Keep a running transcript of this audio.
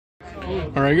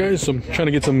Alright guys, so I'm trying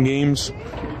to get some games.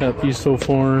 Got these so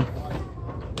far.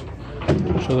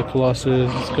 Show the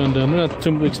Colossus, Gundam. They're not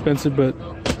too expensive, but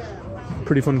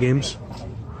pretty fun games.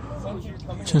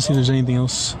 Trying to see if there's anything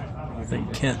else I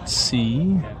can't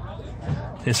see.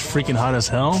 It's freaking hot as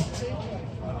hell.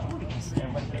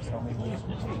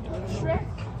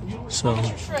 So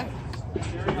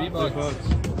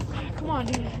Come on,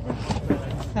 dude.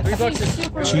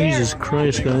 Jesus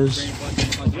Christ, guys.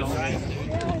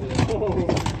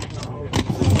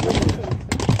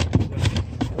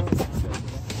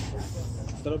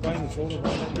 Instead of buying the phone,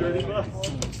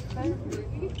 $30.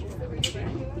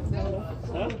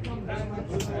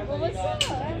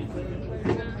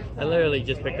 I literally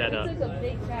just picked that up.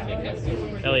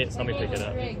 Elliot saw me pick it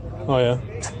up. Oh yeah.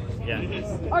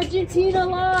 Yeah. Argentina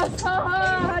lost.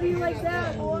 Haha. How do you like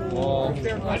that, boy?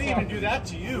 I didn't even do that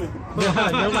to you.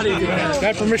 Nobody did that. I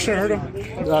have permission to hurt him.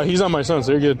 He's not my son,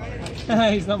 so you're good.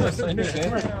 He's not my son.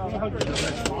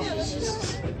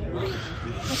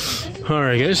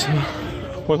 Alright guys.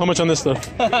 Well, how much on this stuff?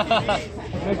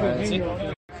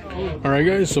 Alright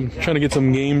guys, so I'm trying to get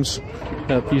some games.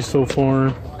 Got these so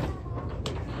far.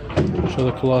 Show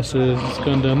the Colossus,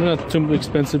 Gundam. They're not too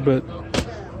expensive, but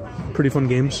pretty fun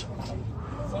games.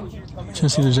 Trying to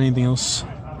see if there's anything else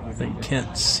I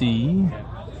can't see.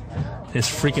 It's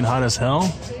freaking hot as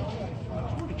hell.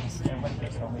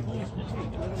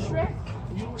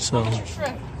 So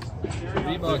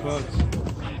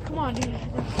Come on, dude.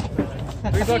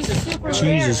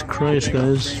 Jesus Christ,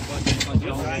 guys.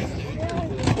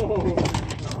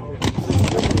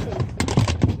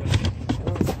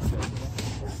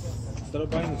 Instead of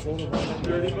buying the phone,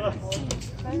 $30.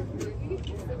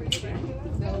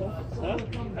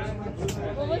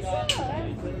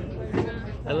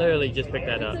 I literally just picked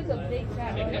that up.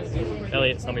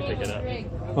 Elliot saw me pick it up.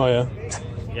 Oh yeah.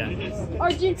 Yeah.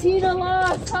 Argentina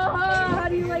lost. Haha. How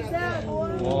do you like that,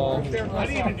 boy? I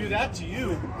didn't even do that to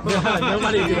you.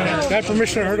 Nobody did that. I have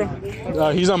permission to hurt him.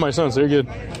 He's not my son, so you're good.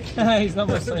 He's not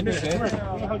my son.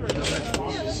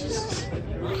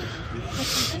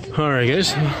 Alright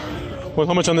guys. Well,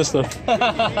 how much on this stuff?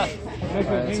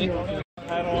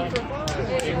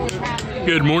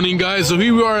 Good morning guys. So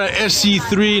here we are at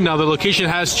SC3. Now the location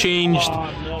has changed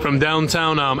from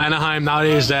downtown Anaheim. Now it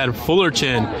is at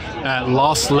Fullerton at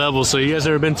Lost Levels. So you guys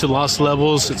ever been to Lost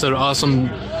Levels? It's an awesome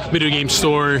video game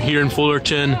store here in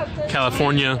Fullerton,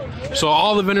 California. So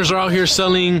all the vendors are out here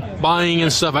selling, buying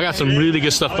and stuff. I got some really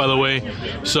good stuff, by the way.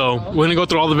 So we're gonna go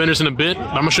through all the vendors in a bit.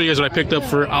 I'm gonna show you guys what I picked up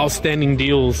for outstanding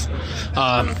deals.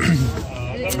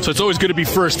 So it's always good to be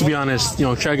first, to be honest. You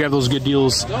know, try to grab those good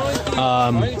deals. Picked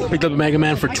up a Mega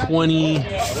Man for 20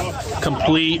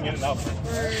 complete.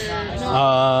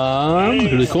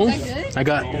 Really cool. I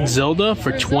got Zelda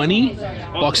for 20,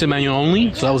 box and manual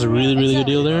only. So that was a really, really good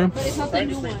deal there.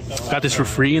 Got this for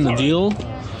free in the deal.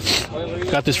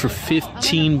 Got this for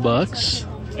 15 bucks.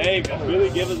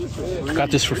 Got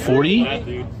this for 40.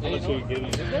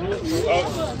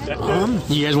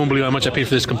 You guys won't believe how much I paid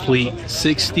for this complete.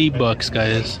 60 bucks,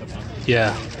 guys.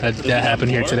 Yeah, that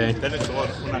happened here today.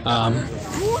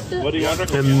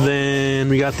 And then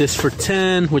we got this for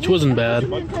 10, which wasn't bad.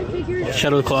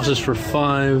 Shadow of the Colossus for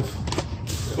 5.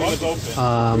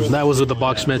 That was with the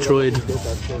box Metroid.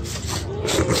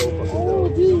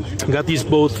 Got these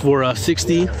both for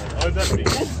 60.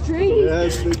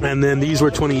 And then these were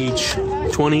 20 each.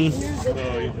 20,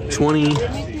 20,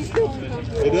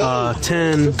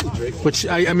 10. Which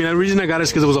I mean, the reason I got it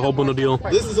is because it was a whole bundle deal.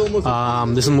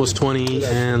 This one was 20,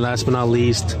 and last but not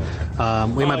least,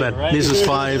 wait, my bad. This is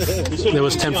 5. There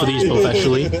was 10 for these both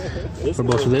actually, for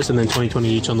both of this, and then 20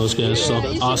 each on those guys. So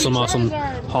awesome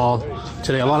haul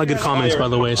today. A lot of good comments, by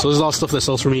the way. So this is all stuff that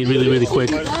sells for me really, really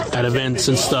quick at events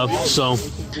and stuff. So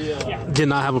did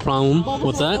not have a problem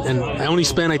with that, and I only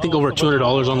spent I think over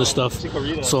 $200 on this stuff.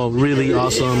 So really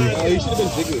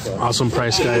awesome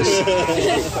price, guys.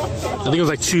 I think it was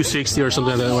like $260 or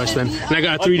something like that I spent. And I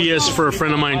got a 3DS for a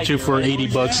friend of mine too for 80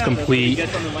 bucks complete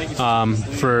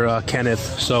for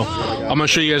Kenneth. So I'm gonna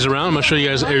show you guys around. I'm gonna show you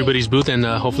guys everybody's booth, and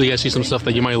hopefully you guys see some stuff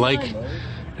that you might like.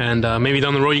 And maybe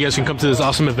down the road you guys can come to this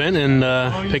awesome event and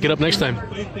pick it up next time.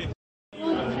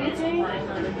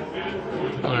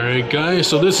 Alright guys,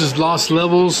 so this is Lost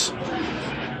Levels.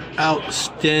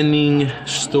 Outstanding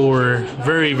store.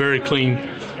 Very, very clean.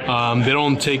 They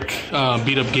don't take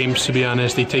beat up games, to be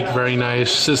honest. They take very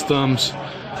nice systems,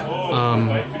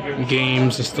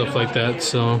 games and stuff like that.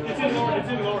 So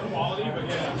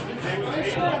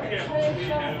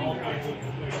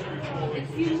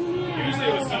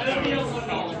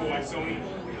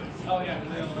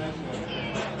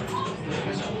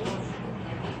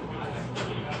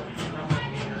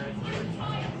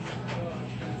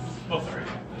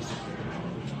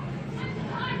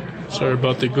Sorry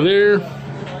about the glare.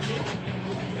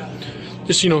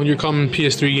 Just, you know, your common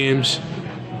PS3 games.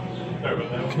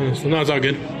 Okay, so now it's all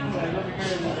good.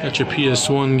 Got your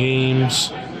PS1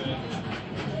 games.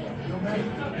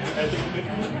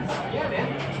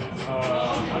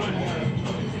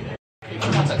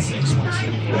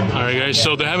 Alright guys,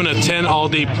 so they're having a 10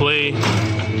 all-day play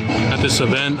at this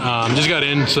event. Just got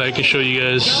in so I can show you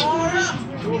guys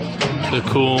the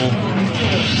cool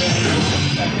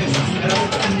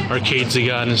arcades they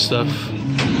got and stuff.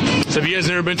 So if you guys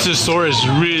never been to the store, it's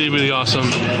really, really awesome.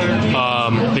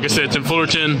 Like I said, it's in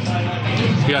Fullerton.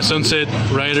 We got Sunset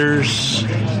Riders,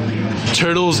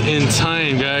 Turtles in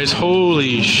Time, guys.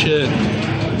 Holy shit.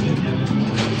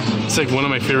 It's like one of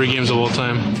my favorite games of all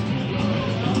time.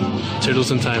 Turtles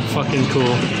in Time, fucking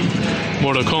cool.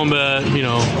 Mortal Kombat, you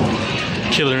know,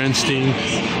 Killer Instinct.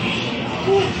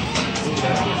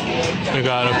 I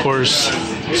got, of course,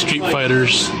 Street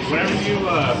Fighters. Whenever you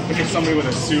look at somebody with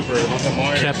a super, with a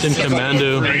Mario, Captain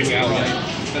Commando.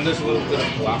 And there's a little bit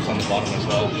of blocks on the bottom as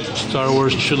well. Star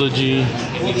Wars Trilogy.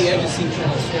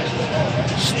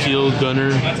 Steel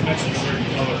Gunner.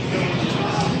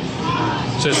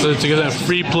 So to get that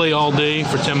free play all day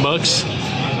for $10.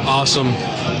 Awesome.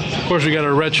 Of course, we got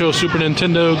our retro Super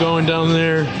Nintendo going down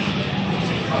there.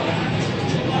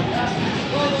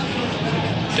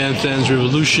 Dance Dance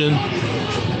Revolution.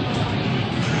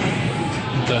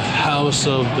 The House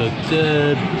of the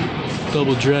Dead.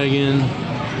 Double Dragon.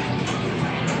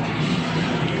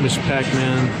 Miss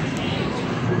Pac-Man.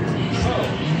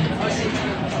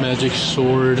 Magic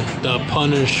Sword. The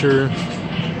Punisher.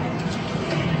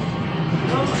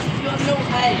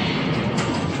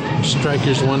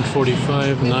 Strikers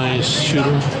 145, nice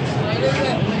shooter.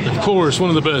 Of course, one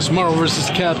of the best, Marvel vs.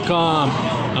 Capcom,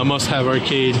 a must-have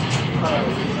arcade,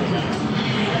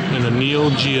 and a Neo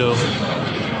Geo.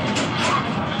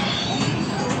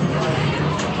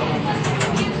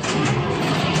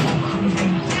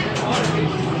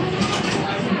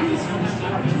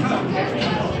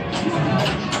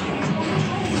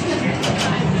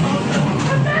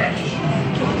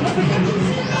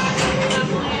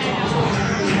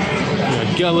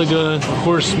 Galaga, of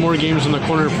course, more games in the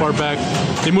corner far back.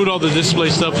 They moved all the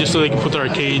display stuff just so they can put the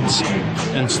arcades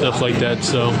and stuff like that,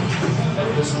 so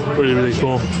really, really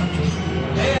cool.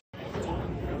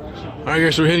 Alright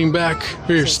guys, we're heading back.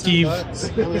 Here's Steve.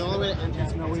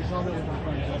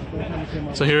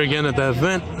 So here again at the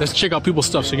event, let's check out people's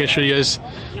stuff so I can show you guys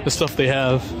the stuff they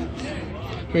have.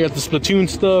 We got the Splatoon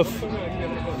stuff,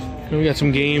 and we got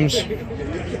some games.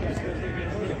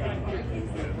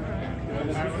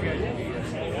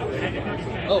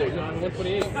 Oh,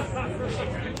 128.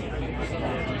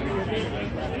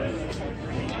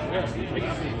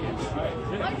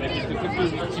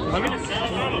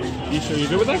 You sure you're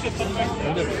good with that?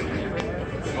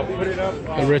 I'll put it up.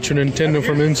 A retro Nintendo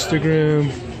from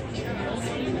Instagram.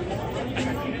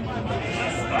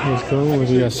 Let's go.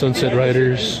 We got Sunset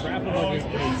Riders,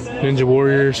 Ninja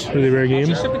Warriors, really rare game.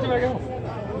 We're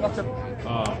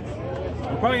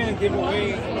probably gonna give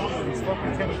away.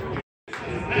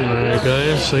 Alright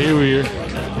guys, so here we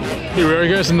are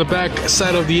guys in the back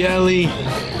side of the alley,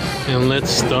 and let's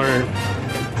start.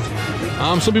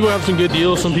 Some people have some good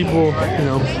deals, some people, you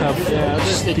know, have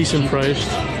decent price.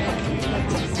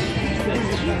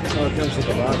 Oh, it comes with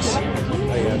the box. No.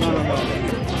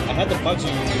 I had the box, you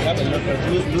have it. Look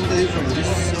at it from this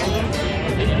side.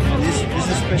 This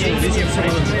is special edition, so in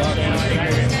the box.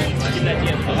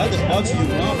 I had the box you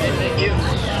want. Thank you.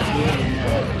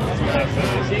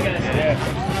 See you guys. Yeah.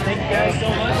 Thank you guys so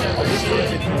much.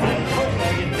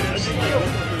 See you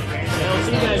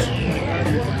guys.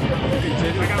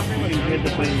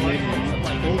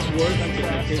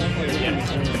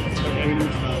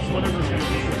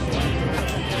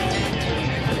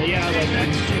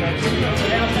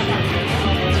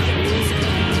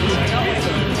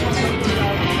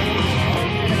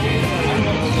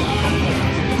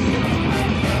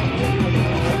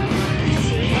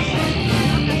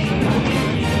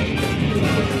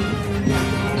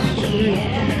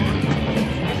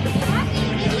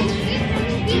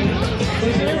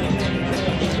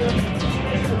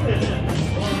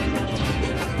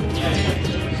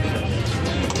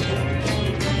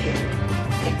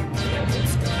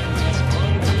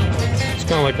 It's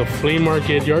kind of like a flea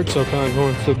market yard sale kind of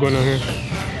going on here.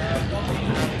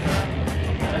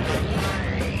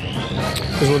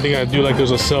 There's one thing I do like,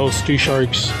 there's a sell Street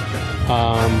Sharks.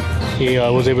 He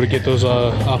was able to get those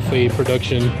off a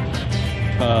production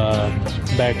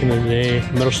back in the day.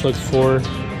 Metal Slug 4.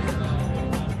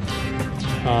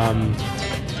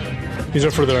 These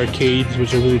are for the arcades,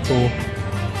 which are really cool.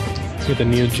 Get the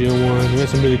Neo Geo one. We got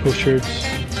some really cool shirts.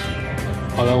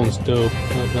 Oh, that one's dope.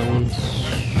 I like that one.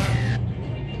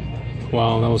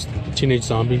 Wow, that was Teenage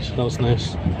Zombies. That was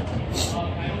nice.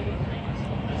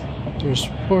 There's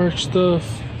Spark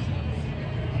stuff.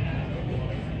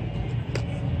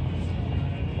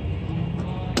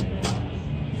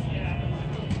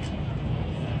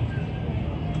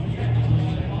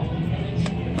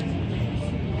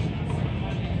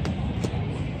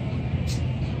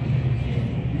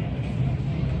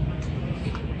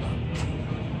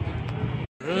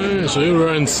 So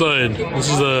we're inside. This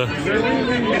is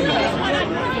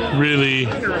really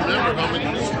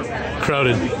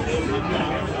crowded.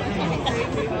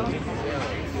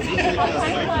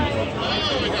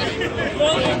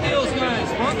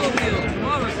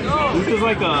 This is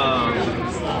like a...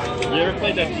 You ever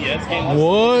played that PS game?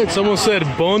 What? Someone said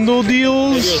bundle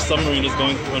deals? Maybe a submarine is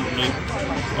going through underneath.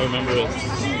 I remember it.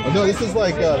 Oh, no, this is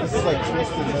like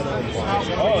twisted metal.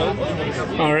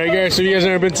 All right, guys. So you guys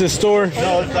ever been to the store?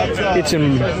 No, It's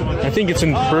in, I think it's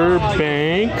in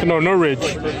Burbank. No,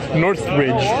 Northridge.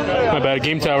 My bad.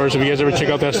 Game Towers. If you guys ever check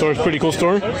out that store, it's a pretty cool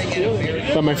store.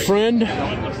 Got my friend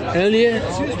Elliot.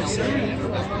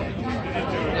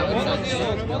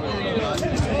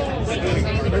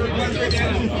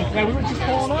 Yeah, we were just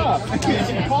pulling up.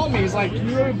 He called me. He's like, "Can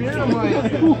you have a beer?" I'm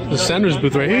like, The Sanders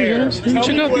booth right here, guys. Can you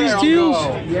check out these deals?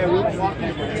 Yeah, we were walking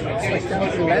like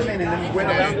 7-Eleven and then we went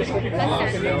around this whole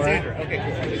block and then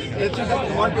it's just like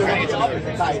the one who went to the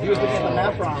opposite side. He was looking at the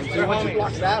map wrong, so he went 2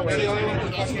 blocks that way. No,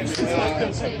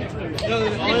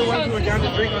 the only ones who were down to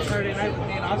drink on Saturday night was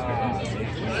me and Oscar.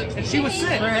 And she was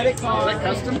sick. Is that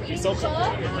custom? That's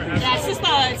just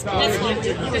this one.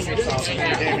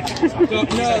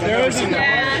 No, there was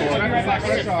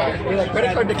You're like,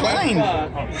 credit card declined.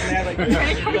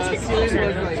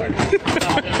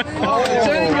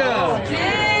 Jenga.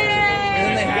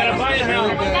 Gotta buy it now.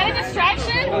 Was that a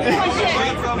distraction?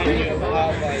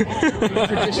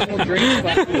 Traditional drinks.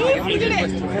 Who did it?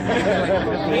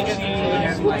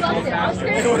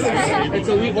 And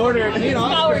so we ordered. Me and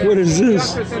Oscar. What is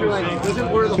this? Said, like, doesn't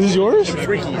order the This is yours?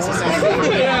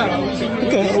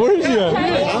 Yeah. Where is he at?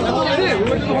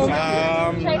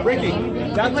 Ricky.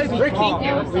 That place Ricky.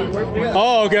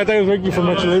 Oh, okay. I thought it was Ricky from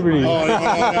Metro Liberty. No.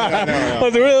 I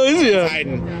was like, where is he at?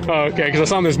 Oh, okay. Because I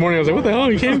saw him this morning. I was like, what the hell?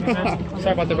 He came?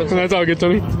 Sorry about that, but That's all good,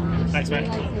 Tony. Thanks, man.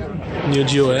 Neo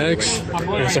Geo X. I'm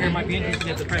going Yes, here. sir. Might be interested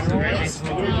in the price of rice.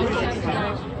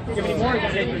 Give me more.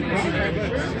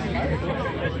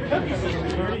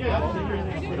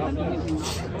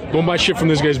 Don't buy shit from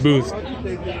this guy's booth.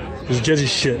 This is Jezzy's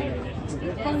shit.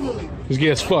 This gay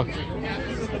as fuck.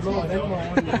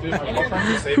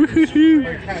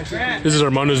 This is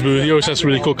Armando's booth. He always has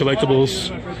really cool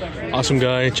collectibles. Awesome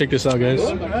guy. Check this out, guys.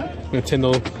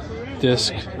 Nintendo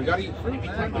disc.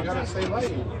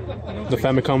 The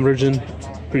Famicom version.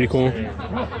 Pretty cool.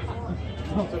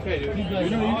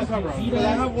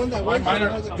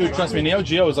 Dude, trust me, Neo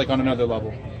Geo is like on another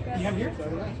level.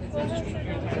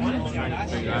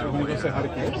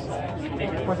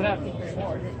 Where's it at?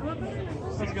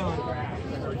 Let's go.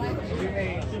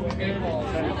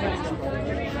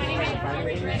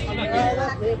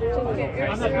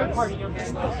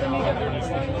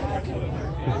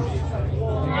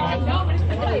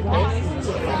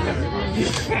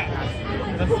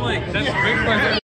 That's great.